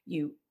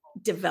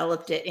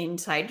developed it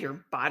inside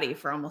your body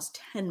for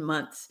almost 10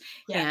 months.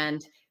 Yeah.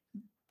 And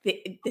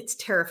it's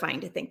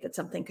terrifying to think that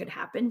something could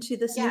happen to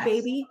this new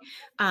baby.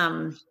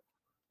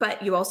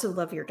 But you also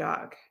love your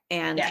dog.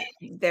 And Yeah.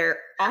 there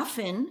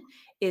often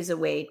is a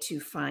way to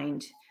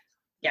find,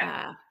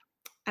 Yeah.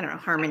 I don't know,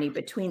 harmony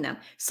between them.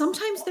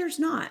 Sometimes there's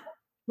not.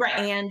 Right.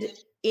 And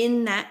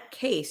in that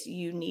case,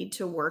 you need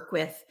to work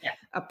with Yeah.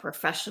 a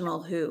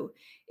professional who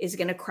is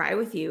going to cry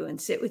with you and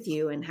sit with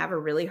you and have a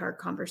really hard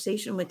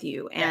conversation with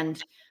you. Yeah.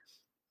 And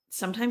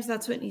sometimes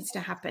that's what needs to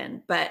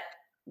happen. But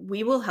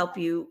we will help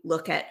you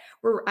look at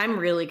where I'm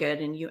really good.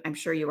 And I'm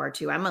sure you are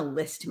too. I'm a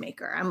list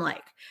maker. I'm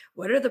like,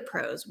 what are the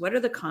pros? What are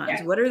the cons?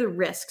 Yeah. What are the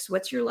risks?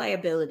 What's your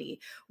liability?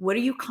 What are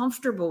you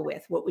comfortable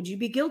with? What would you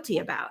be guilty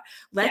about?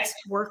 Let's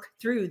work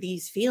through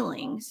these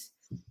feelings.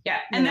 Yeah.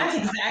 And that's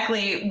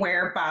exactly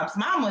where Bob's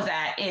mom was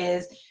at,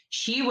 is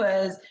she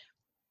was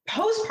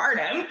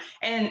postpartum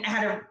and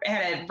had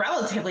a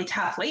relatively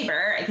tough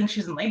labor. I think she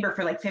was in labor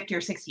for like 50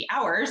 or 60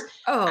 hours.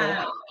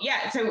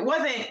 Yeah. So it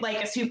wasn't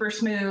like a super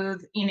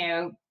smooth,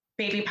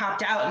 baby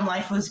popped out and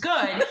life was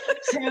good.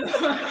 So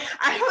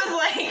I was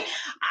like,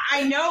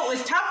 I know it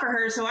was tough for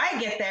her. So I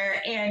get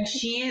there and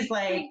she's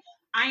like,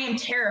 I am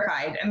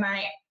terrified.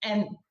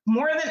 And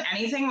more than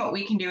anything, what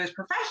we can do as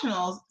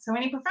professionals, so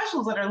any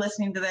professionals that are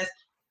listening to this,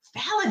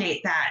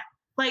 validate that.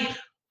 Like,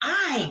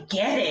 I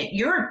get it.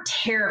 You're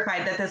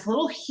terrified that this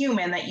little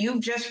human that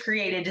you've just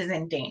created is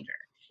in danger.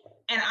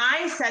 And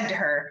I said to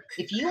her,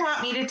 if you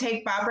want me to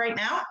take Bob right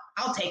now,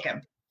 I'll take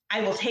him.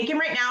 I will take him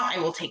right now. I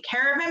will take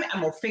care of him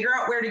and we'll figure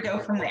out where to go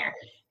from there.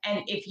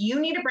 And if you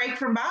need a break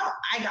from Bob,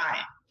 I got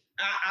it.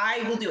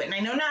 I will do it. And I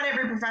know not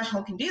every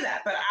professional can do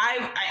that, but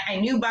I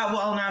knew Bob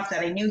well enough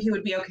that I knew he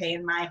would be okay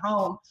in my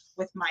home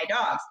with my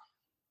dogs.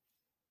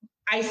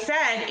 I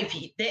said,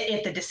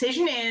 if the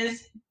decision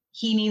is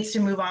he needs to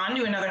move on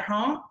to another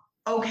home,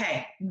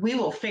 okay, we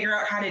will figure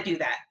out how to do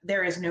that.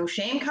 There is no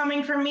shame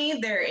coming from me.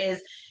 There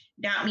is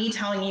not me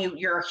telling you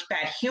you're a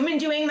bad human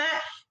doing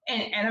that.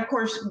 And of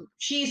course,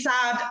 she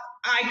sobbed,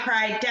 I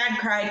cried, Dad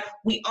cried.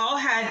 We all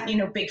had,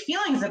 big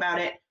feelings about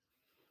it.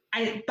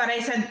 But I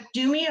said,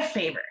 do me a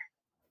favor.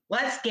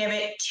 Let's give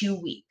it 2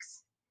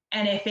 weeks.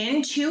 And if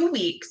in 2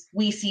 weeks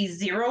we see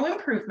zero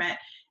improvement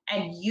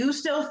and you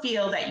still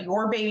feel that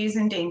your baby's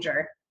in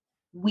danger,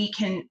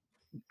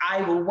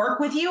 I will work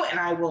with you and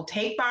I will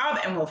take Bob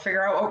and we'll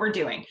figure out what we're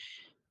doing.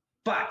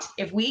 But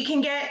if we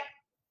can get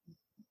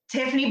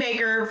Tiffany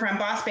Baker from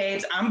Boss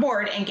Babes on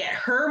board and get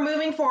her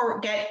moving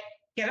forward, get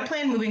a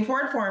plan moving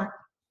forward for him,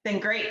 then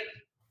great.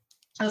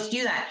 Let's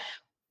do that.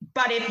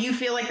 But if you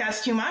feel like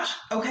that's too much,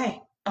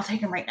 okay, I'll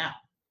take him right now.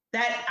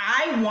 That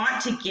I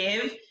want to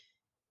give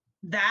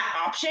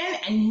that option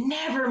and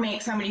never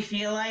make somebody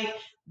feel like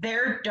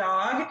their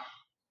dog.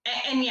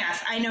 And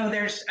yes, I know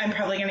I'm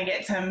probably going to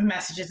get some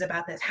messages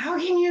about this. How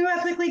can you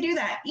ethically do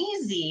that?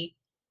 Easy.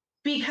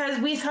 Because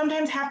we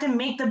sometimes have to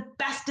make the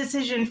best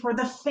decision for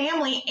the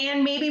family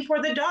and maybe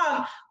for the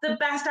dog. The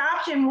best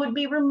option would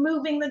be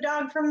removing the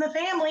dog from the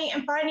family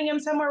and finding him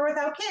somewhere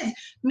without kids.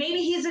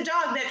 Maybe he's a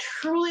dog that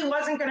truly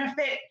wasn't going to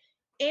fit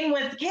in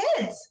with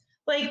kids.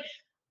 Like,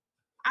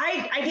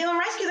 I deal in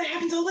rescue, that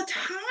happens all the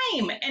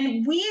time.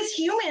 And we as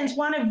humans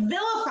want to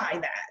vilify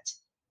that.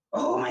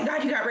 Oh my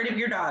God, you got rid of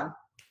your dog.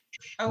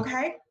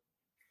 Okay.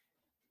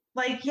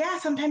 Like, yeah,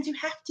 sometimes you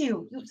have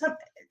to.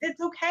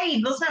 It's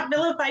okay. Let's not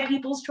vilify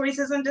people's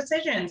choices and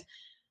decisions.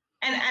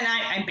 And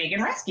I'm big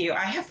in rescue.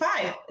 I have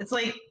 5. It's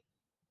like,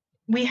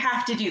 we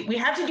have to do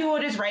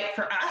what is right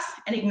for us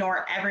and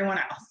ignore everyone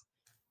else.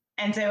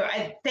 And so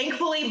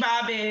thankfully,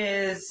 Bob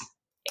the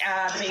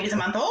baby's a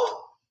month old.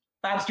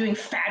 Bob's doing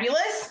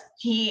fabulous.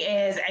 He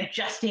is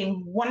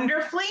adjusting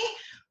wonderfully,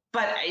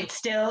 but it's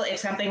still, if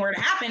something were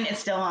to happen, it's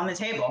still on the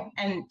table.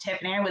 And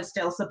Tiffany and I would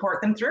still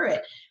support them through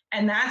it.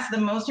 And that's the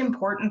most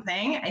important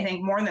thing. I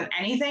think more than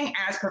anything,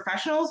 as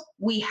professionals,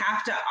 we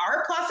have to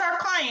plus our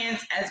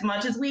clients as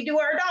much as we do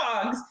our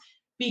dogs,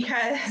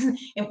 because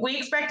if we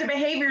accept a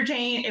behavior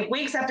change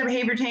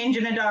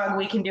in a dog,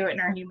 we can do it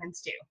in our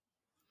humans too.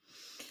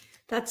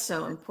 That's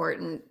so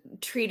important.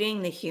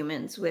 Treating the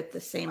humans with the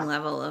same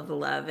level of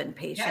love and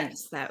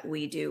patience that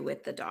we do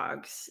with the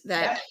dogs,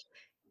 that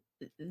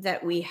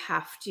we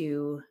have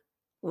to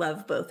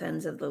love both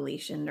ends of the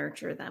leash and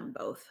nurture them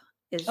both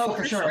is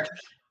for sure.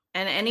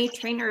 And any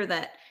trainer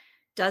that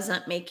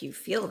doesn't make you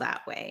feel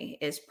that way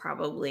is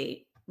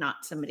probably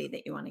not somebody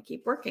that you want to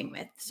keep working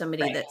with.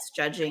 Somebody that's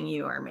judging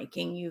you or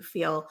making you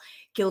feel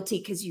guilty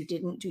because you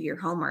didn't do your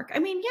homework. I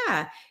mean,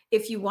 yeah,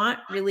 if you want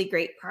really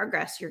great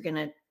progress, you're going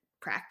to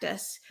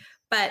practice,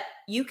 but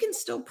you can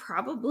still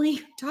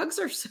dogs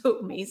are so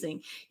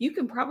amazing. You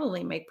can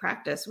probably make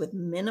practice with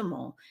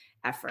minimal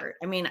effort.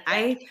 I mean,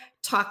 I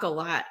talk a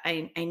lot.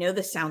 I know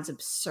this sounds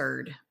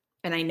absurd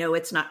and I know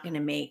it's not going to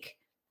make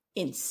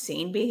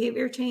insane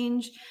behavior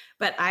change,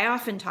 but I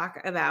often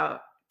talk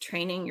about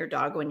training your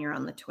dog when you're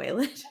on the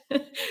toilet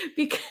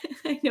because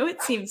I know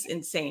it seems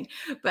insane,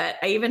 but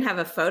I even have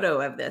a photo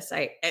of this,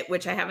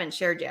 which I haven't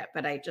shared yet,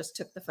 but I just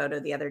took the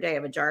photo the other day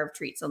of a jar of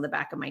treats on the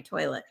back of my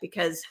toilet,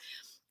 because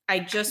I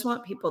just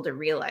want people to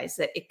realize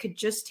that it could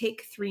just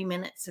take 3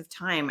 minutes of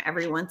time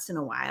every once in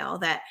a while,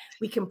 that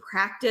we can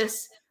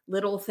practice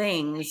little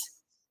things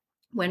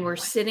when we're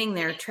sitting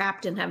there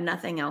trapped and have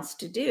nothing else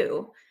to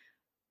do.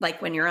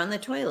 like when you're on the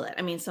toilet.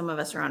 I mean, some of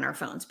us are on our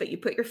phones, but you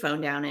put your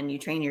phone down and you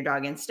train your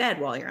dog instead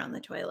while you're on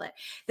the toilet.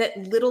 That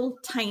little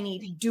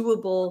tiny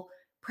doable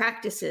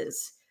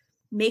practices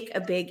make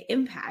a big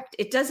impact.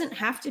 It doesn't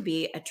have to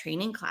be a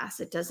training class.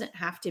 It doesn't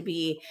have to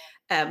be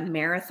a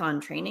marathon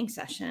training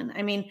session.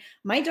 I mean,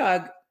 my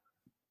dog,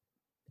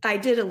 I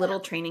did a little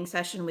training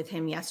session with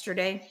him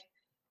yesterday.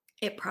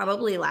 It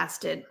probably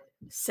lasted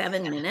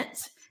 7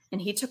 minutes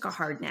and he took a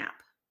hard nap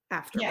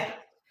after.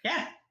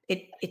 Yeah.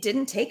 It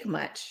didn't take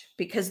much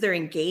because they're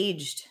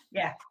engaged.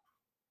 Yeah.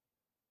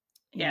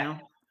 You know,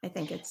 I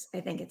think it's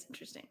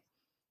interesting.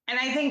 And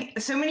I think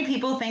so many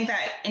people think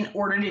that in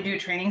order to do a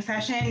training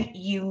session,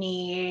 you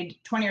need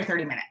 20 or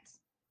 30 minutes.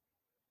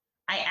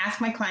 I ask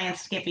my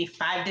clients to give me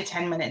 5 to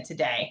 10 minutes a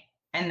day,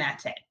 and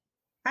that's it.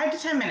 5 to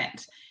 10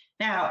 minutes.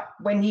 Now,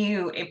 when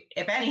if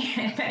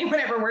anyone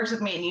ever works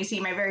with me and you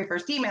see my very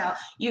first email,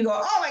 you go,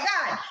 oh my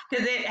God,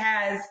 because it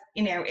has,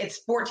 it's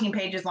 14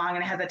 pages long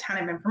and it has a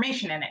ton of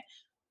information in it.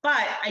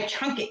 But I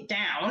chunk it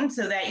down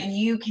so that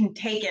you can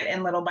take it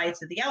in little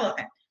bites of the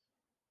elephant.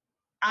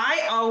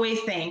 I always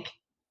think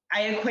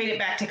I equate it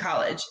back to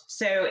college.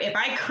 So if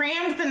I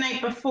crammed the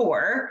night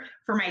before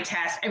for my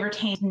test, I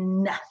retained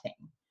nothing.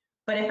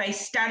 But if I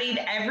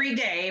studied every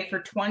day for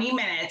 20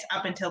 minutes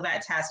up until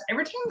that test, I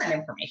retained that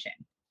information.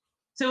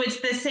 So it's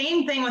the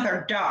same thing with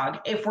our dog.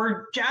 If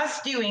we're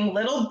just doing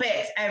little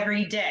bits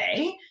every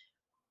day,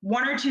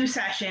 1 or 2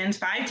 sessions,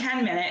 5,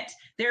 10 minutes,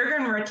 they're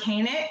going to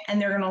retain it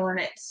and they're going to learn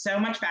it so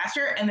much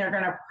faster and they're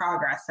going to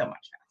progress so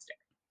much faster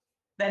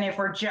than if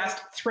we're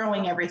just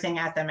throwing everything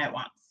at them at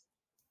once.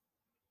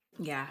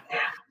 Yeah,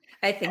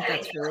 I think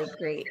that's really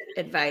great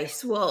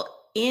advice.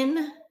 Well,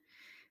 in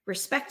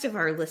respect of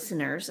our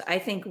listeners, I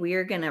think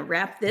we're going to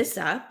wrap this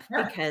up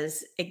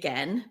because,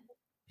 again,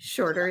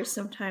 shorter is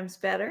sometimes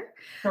better.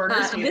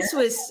 This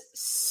was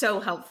so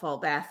helpful,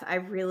 Beth. I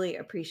really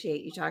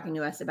appreciate you talking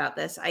to us about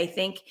this. I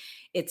think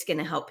it's going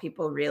to help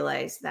people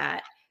realize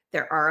that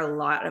there are a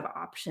lot of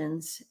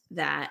options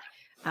that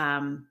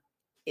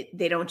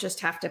they don't just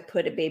have to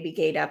put a baby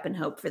gate up and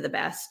hope for the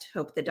best,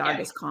 hope the dog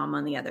is calm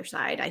on the other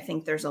side. I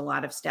think there's a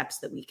lot of steps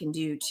that we can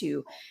do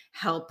to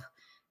help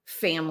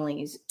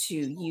families to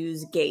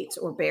use gates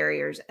or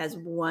barriers as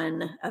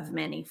one of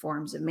many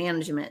forms of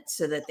management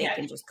so that they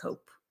can just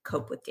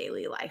cope with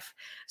daily life.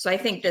 So I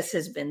think this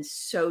has been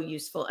so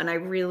useful. And I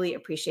really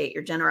appreciate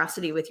your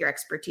generosity with your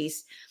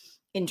expertise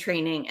in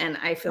training. And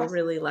I feel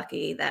really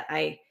lucky that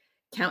I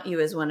count you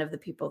as one of the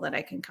people that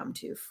I can come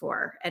to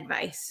for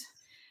advice.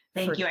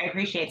 Thank you. I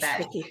appreciate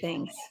that. Tricky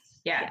things.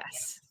 Yeah.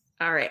 Yes.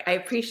 All right. I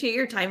appreciate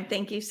your time.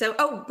 Thank you.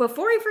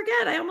 Before I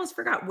forget, I almost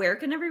forgot. Where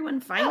can everyone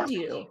find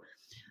you?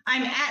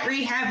 I'm at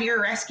Rehab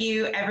Your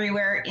Rescue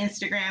everywhere,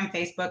 Instagram,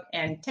 Facebook,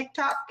 and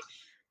TikTok.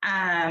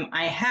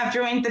 I have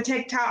joined the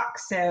TikTok,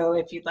 so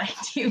if you'd like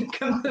to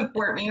come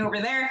support me over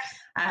there,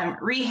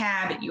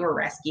 Rehab Your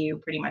Rescue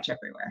pretty much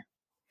everywhere.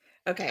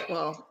 Okay.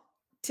 Well,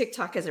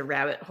 TikTok is a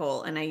rabbit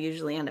hole, and I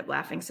usually end up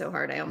laughing so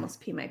hard I almost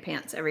pee my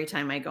pants every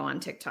time I go on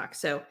TikTok.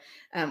 So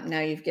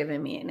now you've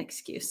given me an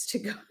excuse to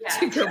go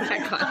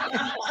back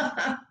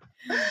on.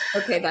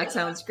 Okay, that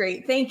sounds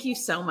great. Thank you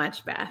so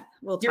much, Beth.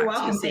 You're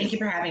welcome. Thank you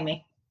for having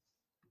me.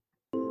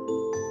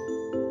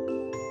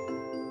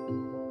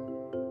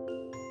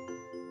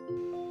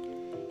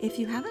 If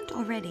you haven't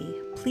already,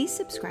 please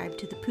subscribe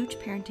to the Pooch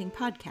Parenting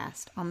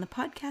Podcast on the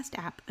podcast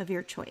app of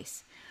your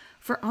choice.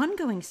 For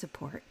ongoing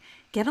support,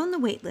 get on the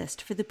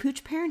waitlist for the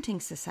Pooch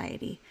Parenting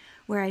Society,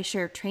 where I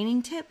share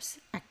training tips,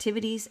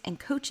 activities, and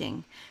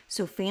coaching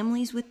so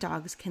families with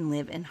dogs can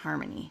live in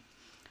harmony.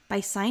 By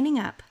signing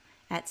up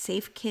at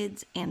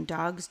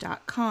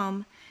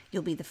safekidsanddogs.com,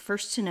 you'll be the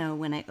first to know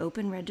when I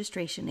open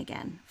registration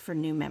again for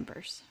new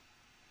members.